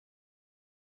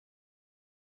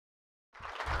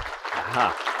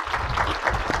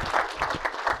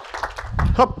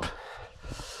Hop.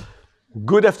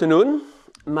 Good afternoon.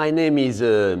 My name is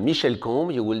Michel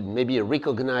Combes. You will maybe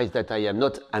recognize that I am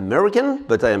not American,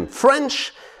 but I am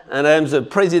French, and I am the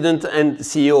president and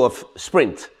CEO of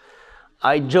Sprint.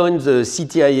 I joined the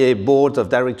CTIA board of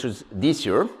directors this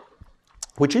year,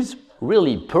 which is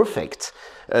really perfect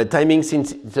timing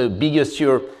since it's the biggest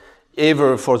year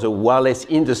ever for the wireless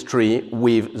industry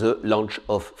with the launch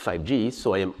of 5G,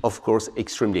 so I am, of course,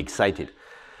 extremely excited.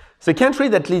 The country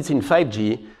that leads in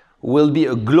 5G will be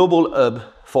a global hub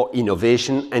for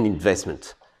innovation and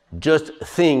investment. Just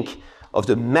think of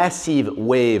the massive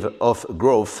wave of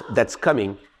growth that's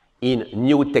coming in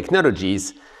new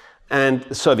technologies and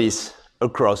service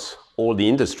across all the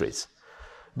industries.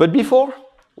 But before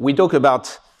we talk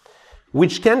about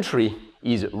which country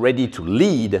is ready to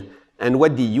lead and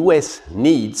what the US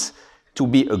needs to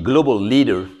be a global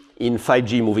leader in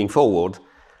 5G moving forward,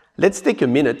 let's take a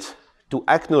minute to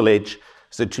acknowledge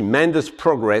the tremendous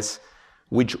progress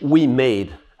which we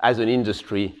made as an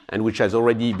industry and which has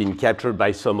already been captured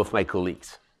by some of my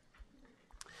colleagues.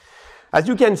 As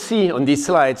you can see on these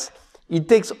slides, it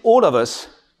takes all of us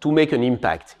to make an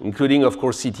impact, including, of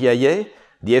course, CTIA,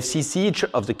 the FCC, each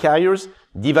of the carriers,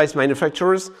 device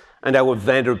manufacturers, and our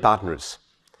vendor partners.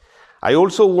 I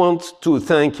also want to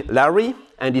thank Larry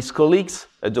and his colleagues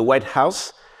at the White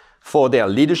House for their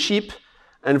leadership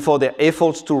and for their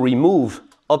efforts to remove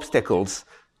obstacles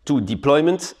to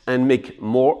deployment and make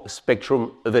more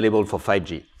spectrum available for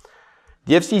 5G.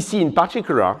 The FCC in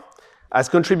particular has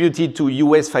contributed to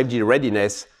US 5G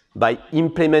readiness by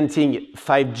implementing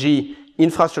 5G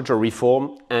infrastructure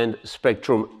reform and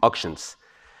spectrum auctions.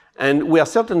 And we are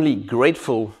certainly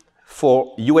grateful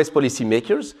for US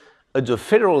policymakers at the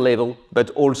federal level,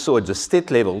 but also at the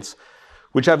state levels,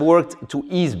 which have worked to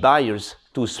ease barriers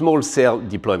to small cell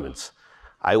deployments.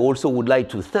 I also would like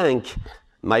to thank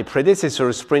my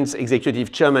predecessor, Sprint's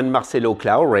executive chairman, Marcelo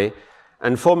Claure,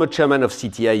 and former chairman of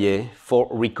CTIA for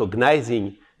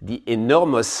recognizing the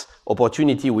enormous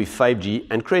opportunity with 5G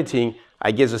and creating,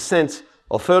 I guess, a sense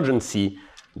of urgency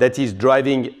that is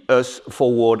driving us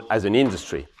forward as an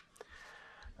industry.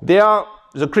 There are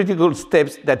the critical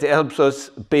steps that help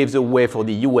us pave the way for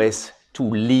the US to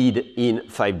lead in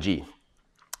 5G.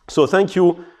 So thank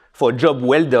you for a job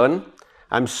well done.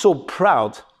 I'm so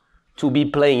proud to be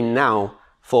playing now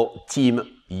for Team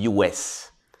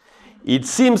US. It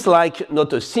seems like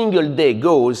not a single day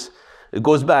goes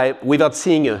by without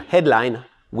seeing a headline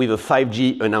with a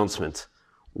 5G announcement.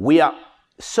 We are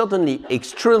certainly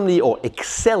extremely or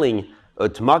excelling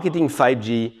at marketing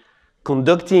 5G,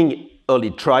 conducting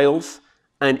early trials,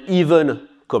 and even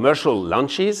commercial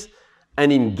launches,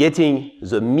 and in getting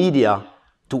the media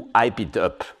to hype it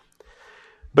up.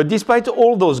 But despite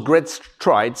all those great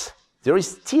strides, there is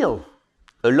still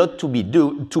a lot to be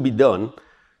done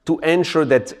to ensure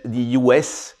that the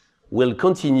US will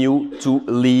continue to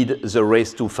lead the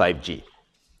race to 5G.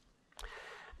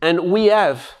 And we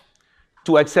have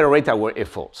to accelerate our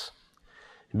efforts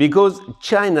because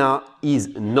China is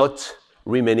not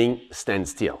remaining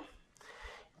standstill.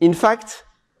 In fact,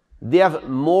 they have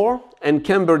more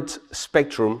encumbered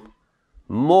spectrum,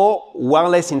 more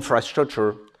wireless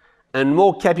infrastructure, and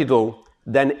more capital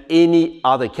than any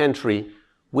other country,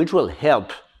 which will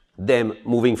help them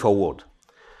moving forward.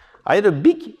 I had a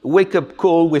big wake-up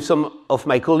call with some of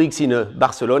my colleagues in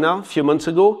Barcelona a few months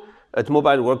ago at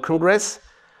Mobile World Congress.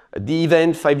 The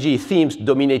event 5G themes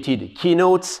dominated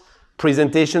keynotes,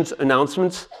 presentations,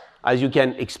 announcements, as you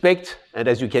can expect and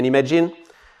as you can imagine.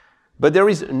 But there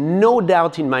is no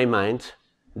doubt in my mind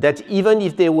that even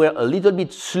if they were a little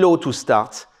bit slow to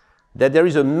start, that there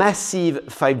is a massive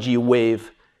 5G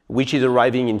wave which is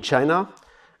arriving in China,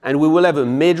 and we will have a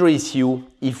major issue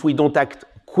if we don't act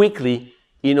quickly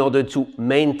in order to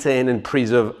maintain and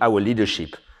preserve our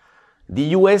leadership. The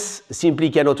US simply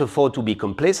cannot afford to be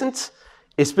complacent,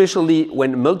 especially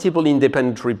when multiple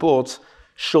independent reports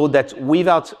show that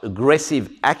without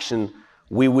aggressive action,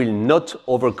 we will not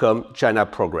overcome China's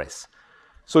progress.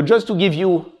 So just to give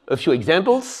you a few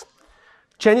examples,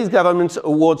 Chinese government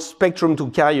awards spectrum to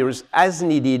carriers as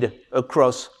needed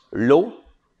across low,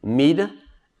 mid,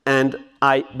 and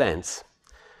high bands.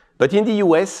 But in the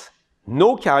US,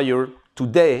 no carrier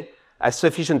today has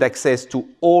sufficient access to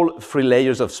all 3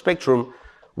 layers of spectrum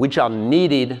which are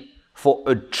needed for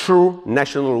a true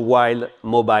national-wide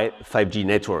mobile 5G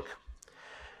network.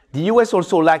 The US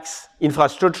also lacks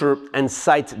infrastructure and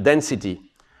site density.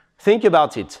 Think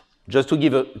about it. Just to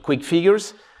give quick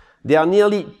figures, there are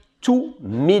nearly 2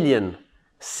 million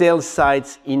cell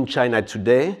sites in China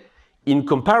today. In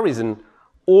comparison,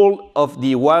 all of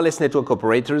the wireless network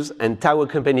operators and tower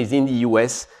companies in the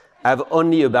US have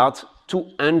only about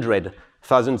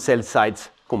 200,000 cell sites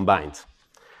combined.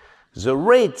 The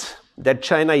rate that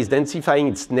China is densifying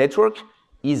its network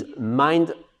is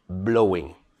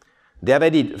mind-blowing. They have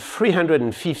added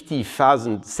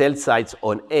 350,000 cell sites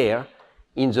on air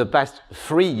in the past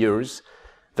 3 years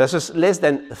versus less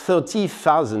than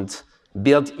 30,000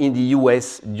 built in the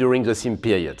US during the same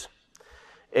period.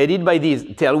 Aided by these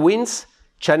tailwinds,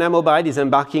 China Mobile is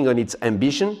embarking on its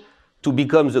ambition to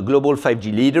become the global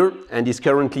 5G leader and is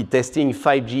currently testing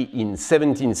 5G in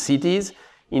 17 cities,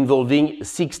 involving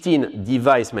 16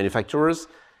 device manufacturers,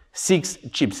 6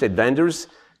 chipset vendors,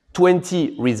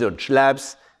 20 research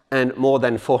labs, and more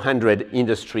than 400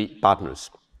 industry partners.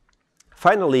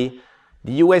 Finally,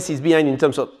 the US is behind in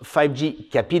terms of 5G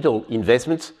capital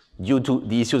investments due to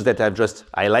the issues that I've just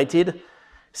highlighted.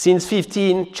 Since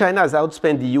 2015, China has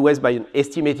outspent the US by an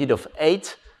estimated of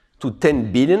 8 to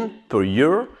 10 billion per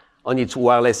year on its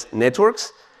wireless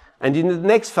networks. And in the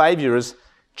next 5 years,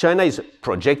 China is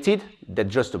projected, that's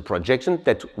just a projection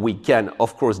that we can,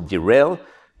 of course, derail,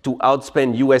 to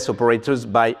outspend US operators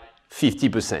by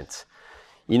 50%.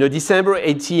 In a December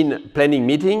 18 planning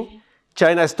meeting,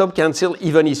 China's top council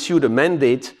even issued a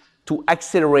mandate to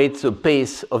accelerate the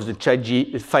pace of the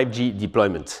 5G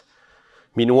deployment.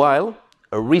 Meanwhile,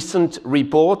 a recent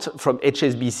report from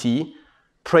HSBC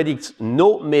predicts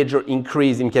no major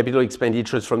increase in capital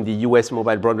expenditures from the US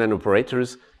mobile broadband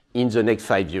operators in the next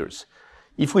 5 years.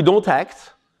 If we don't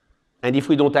act, and if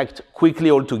we don't act quickly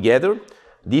altogether,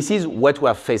 this is what we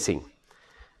are facing.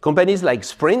 Companies like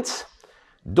Sprint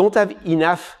don't have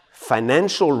enough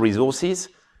financial resources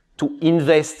to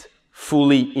invest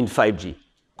fully in 5G.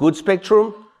 Good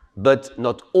spectrum, but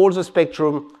not all the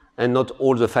spectrum and not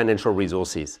all the financial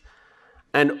resources.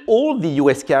 And all the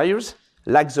US carriers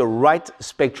lack the right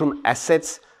spectrum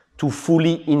assets to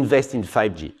fully invest in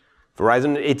 5G.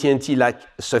 Verizon and AT&T lack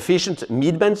sufficient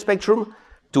mid-band spectrum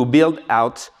to build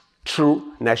out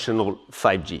true national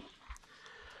 5G.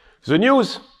 The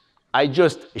news I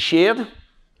just shared,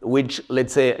 which,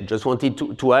 let's say, I just wanted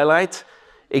to highlight,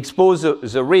 expose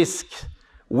the risk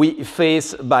we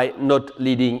face by not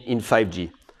leading in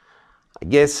 5G. I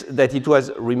guess that it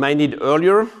was reminded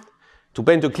earlier to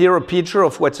paint a clearer picture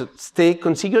of what's at stake.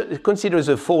 Consider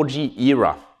the 4G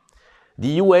era.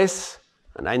 The US,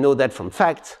 and I know that from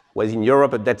fact, was in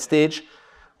Europe at that stage,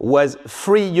 was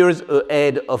 3 years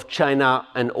ahead of China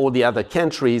and all the other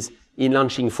countries in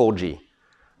launching 4G.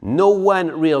 No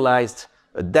one realized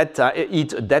at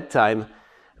that time,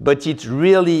 but it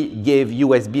really gave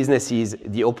US businesses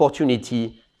the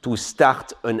opportunity to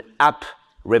start an app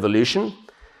revolution.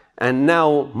 And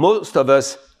now most of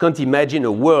us can't imagine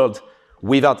a world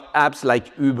without apps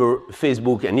like Uber,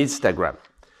 Facebook, and Instagram.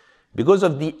 Because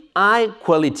of the high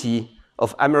quality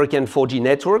of American 4G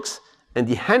networks and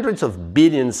the hundreds of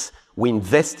billions we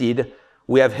invested,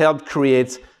 we have helped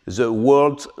create the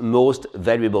world's most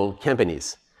valuable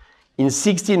companies. In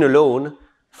 2016 alone,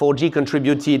 4G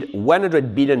contributed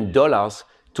 $100 billion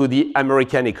to the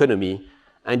American economy,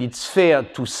 and it's fair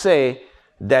to say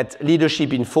that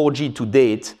leadership in 4G to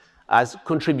date has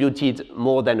contributed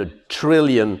more than $1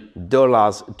 trillion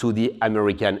to the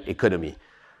American economy.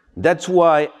 That's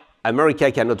why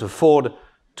America cannot afford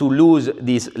to lose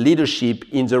this leadership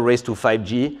in the race to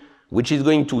 5G, which is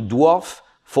going to dwarf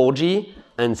 4G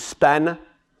and span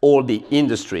all the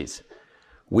industries.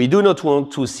 We do not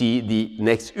want to see the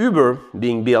next Uber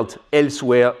being built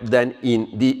elsewhere than in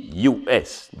the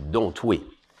US, don't we?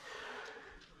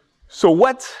 So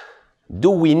what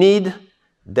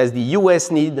does the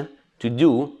US need to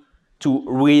do to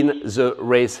win the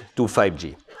race to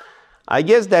 5G? I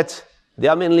guess that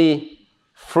there are mainly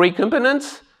 3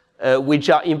 components which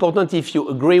are important if you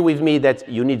agree with me that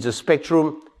you need the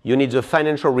spectrum, you need the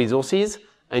financial resources,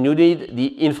 and you need the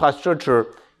infrastructure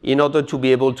in order to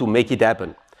be able to make it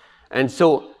happen. And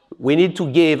so we need to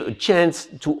give a chance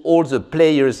to all the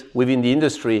players within the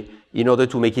industry in order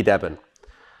to make it happen.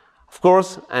 Of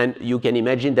course, and you can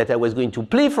imagine that I was going to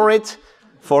play for it.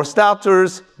 For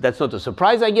starters, that's not a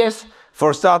surprise, I guess.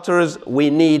 For starters, we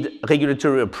need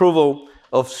regulatory approval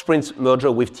of Sprint's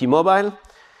merger with T-Mobile.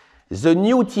 The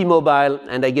new T-Mobile,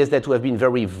 and I guess that we have been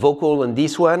very vocal on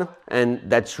this one, and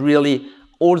that's really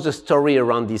all the story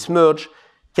around this merge,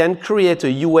 can create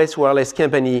a US wireless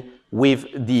company with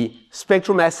the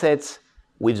spectrum assets,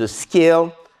 with the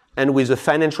scale, and with the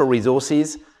financial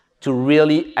resources to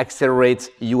really accelerate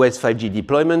US 5G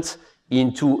deployment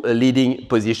into a leading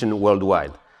position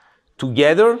worldwide.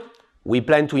 Together, we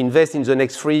plan to invest in the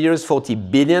next 3 years $40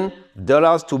 billion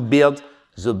to build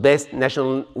the best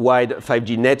nationwide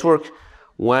 5G network,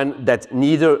 one that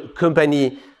neither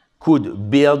company could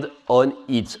build on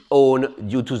its own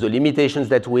due to the limitations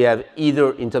that we have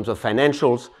either in terms of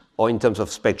financials or in terms of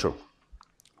spectrum.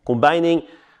 Combining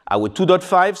our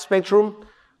 2.5 spectrum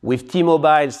with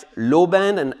T-Mobile's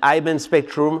low-band and high-band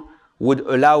spectrum would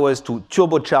allow us to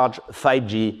turbocharge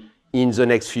 5G in the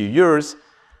next few years.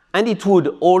 And it would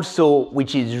also,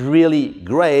 which is really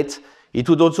great, it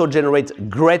would also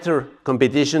generate greater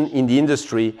competition in the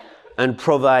industry and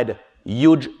provide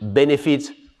huge benefits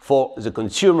for the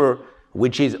consumer,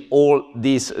 which is all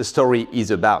this story is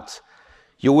about.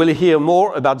 You will hear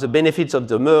more about the benefits of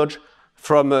the merge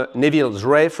from Neville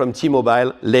Ray from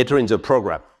T-Mobile later in the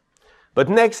program. But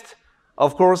next,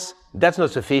 of course, that's not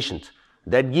sufficient.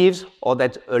 That gives or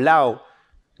that allow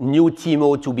new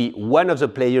T-Mo to be one of the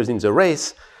players in the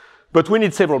race, but we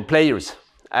need several players,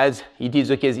 as it is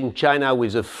the case in China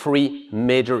with the 3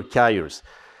 major carriers.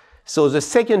 So the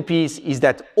second piece is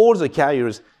that all the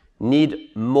carriers need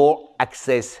more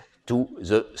access to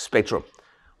the spectrum.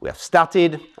 We have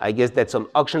started, I guess that some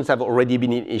auctions have already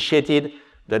been initiated,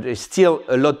 but there's still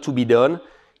a lot to be done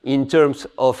in terms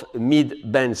of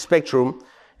mid-band spectrum.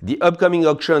 The upcoming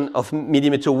auction of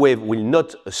millimeter wave will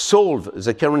not solve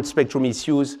the current spectrum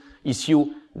issue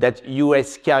that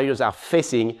US carriers are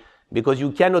facing, because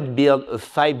you cannot build a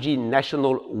 5G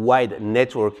national wide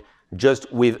network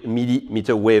just with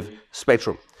millimeter wave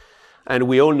spectrum. And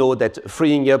we all know that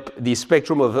freeing up the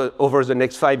spectrum over the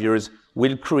next 5 years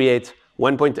will create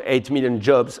 1.8 million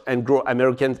jobs and grow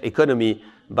American economy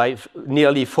by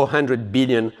nearly 400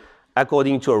 billion,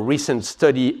 according to a recent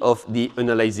study of the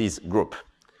Analysis Group.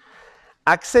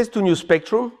 Access to new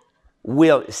spectrum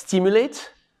will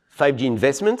stimulate 5G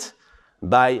investment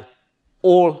by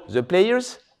all the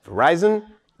players, Verizon,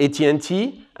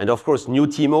 AT&T, and of course new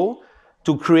T-Mo,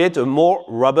 to create a more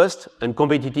robust and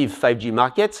competitive 5G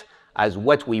market, as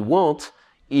what we want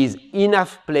is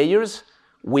enough players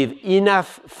with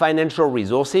enough financial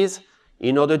resources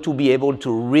in order to be able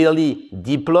to really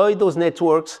deploy those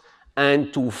networks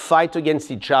and to fight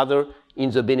against each other in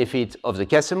the benefit of the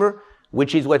customer,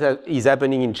 which is what is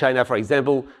happening in China, for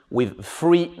example, with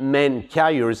 3 main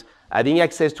carriers having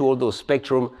access to all those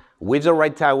spectrum with the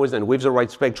right towers and with the right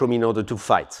spectrum in order to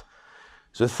fight.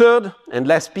 The third and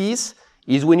last piece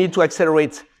is we need to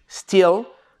accelerate still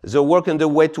the work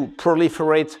underway to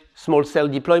proliferate small cell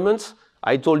deployments.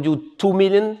 I told you 2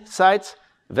 million sites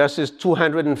versus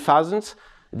 200,000.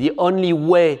 The only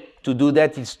way to do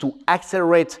that is to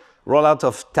accelerate rollout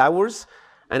of towers.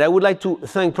 And I would like to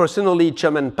thank personally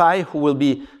Chairman Pai, who will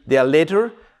be there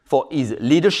later, for his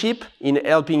leadership in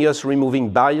helping us removing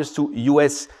barriers to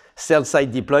US cell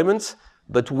site deployments.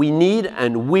 But we need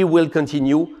and we will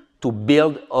continue to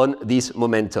build on this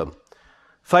momentum.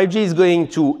 5G is going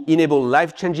to enable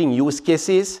life-changing use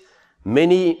cases,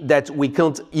 many that we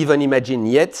can't even imagine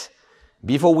yet.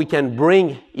 Before we can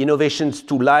bring innovations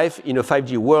to life in a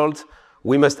 5G world,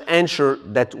 we must ensure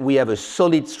that we have a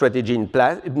solid strategy in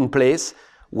place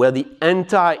where the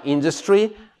entire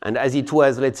industry, and as it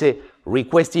was, let's say,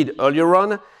 requested earlier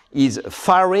on, is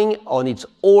firing on its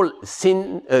all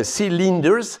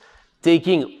cylinders,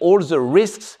 taking all the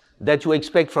risks that you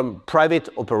expect from private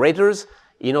operators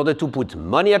in order to put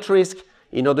money at risk,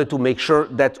 in order to make sure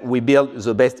that we build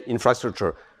the best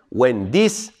infrastructure. When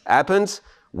this happens,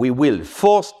 we will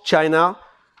force China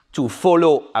to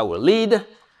follow our lead,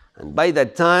 and by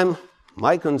that time,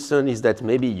 my concern is that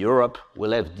maybe Europe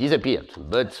will have disappeared.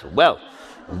 But, well,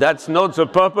 that's not the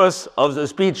purpose of the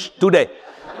speech today.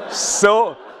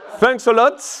 So, thanks a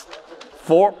lot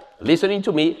for listening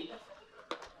to me.